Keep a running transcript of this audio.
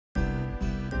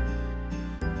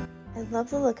I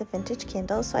love the look of vintage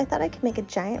candles, so I thought I could make a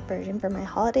giant version for my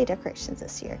holiday decorations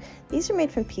this year. These are made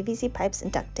from PVC pipes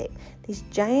and duct tape. These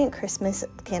giant Christmas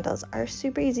candles are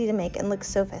super easy to make and look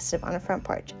so festive on a front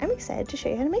porch. I'm excited to show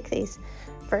you how to make these.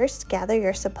 First, gather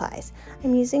your supplies.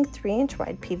 I'm using 3-inch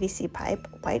wide PVC pipe,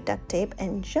 white duct tape,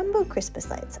 and jumbo Christmas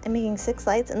lights. I'm making 6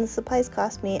 lights and the supplies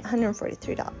cost me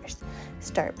 $143.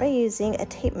 Start by using a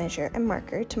tape measure and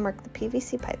marker to mark the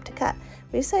PVC pipe to cut.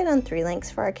 We decided on 3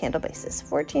 lengths for our candle bases,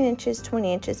 14 inches,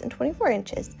 20 inches, and 24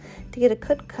 inches. To get a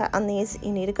good cut on these,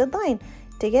 you need a good line.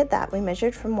 To get that, we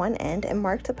measured from one end and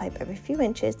marked the pipe every few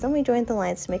inches, then we joined the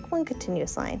lines to make one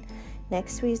continuous line.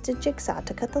 Next, we used a jigsaw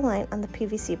to cut the line on the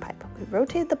PVC pipe. We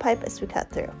rotated the pipe as we cut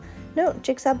through. Note,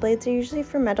 jigsaw blades are usually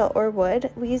for metal or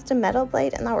wood. We used a metal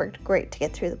blade and that worked great to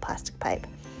get through the plastic pipe.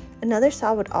 Another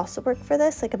saw would also work for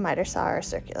this, like a miter saw or a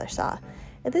circular saw.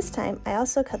 At this time, I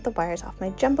also cut the wires off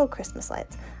my jumbo Christmas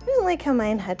lights. I didn't like how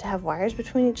mine had to have wires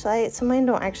between each light, so mine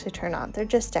don't actually turn on, they're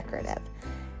just decorative.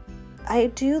 I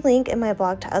do link in my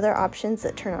blog to other options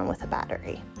that turn on with a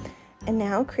battery. And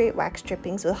now create wax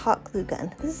drippings with a hot glue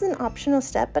gun. This is an optional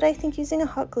step, but I think using a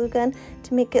hot glue gun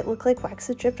to make it look like wax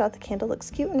has dripped off the candle looks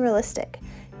cute and realistic.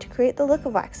 To create the look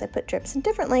of wax, I put drips in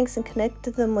different lengths and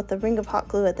connected them with a ring of hot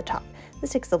glue at the top. This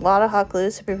takes a lot of hot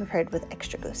glue, so be prepared with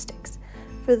extra glue sticks.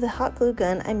 For the hot glue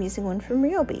gun, I'm using one from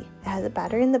Ryobi. It has a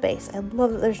battery in the base. I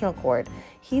love that there's no cord.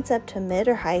 Heats up to mid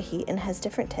or high heat and has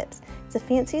different tips. It's the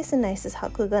fanciest and nicest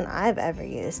hot glue gun I've ever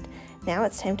used. Now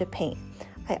it's time to paint.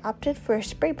 I opted for a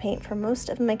spray paint for most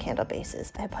of my candle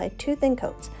bases. I applied 2 thin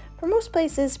coats. For most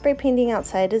places, spray painting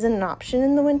outside isn't an option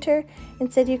in the winter.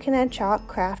 Instead, you can add chalk,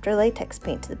 craft, or latex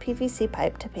paint to the PVC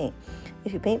pipe to paint.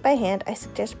 If you paint by hand, I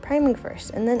suggest priming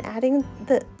first and then adding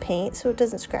the paint so it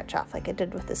doesn't scratch off like I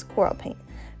did with this coral paint.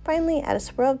 Finally, add a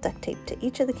swirl of duct tape to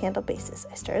each of the candle bases.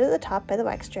 I started at the top by the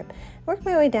wax strip and worked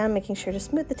my way down, making sure to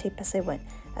smooth the tape as I went.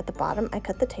 At the bottom, I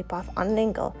cut the tape off on an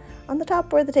angle. On the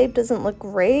top where the tape doesn't look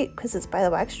great because it's by the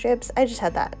wax strips, I just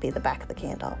had that be the back of the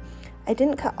candle. I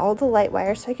didn't cut all the light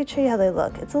wires so I could show you how they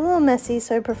look. It's a little messy,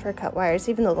 so I prefer cut wires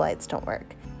even though the lights don't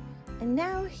work. And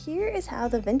now here is how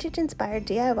the vintage-inspired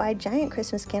DIY giant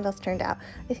Christmas candles turned out.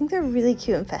 I think they're really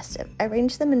cute and festive. I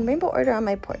arranged them in rainbow order on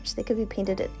my porch. They could be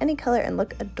painted in any color and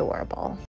look adorable.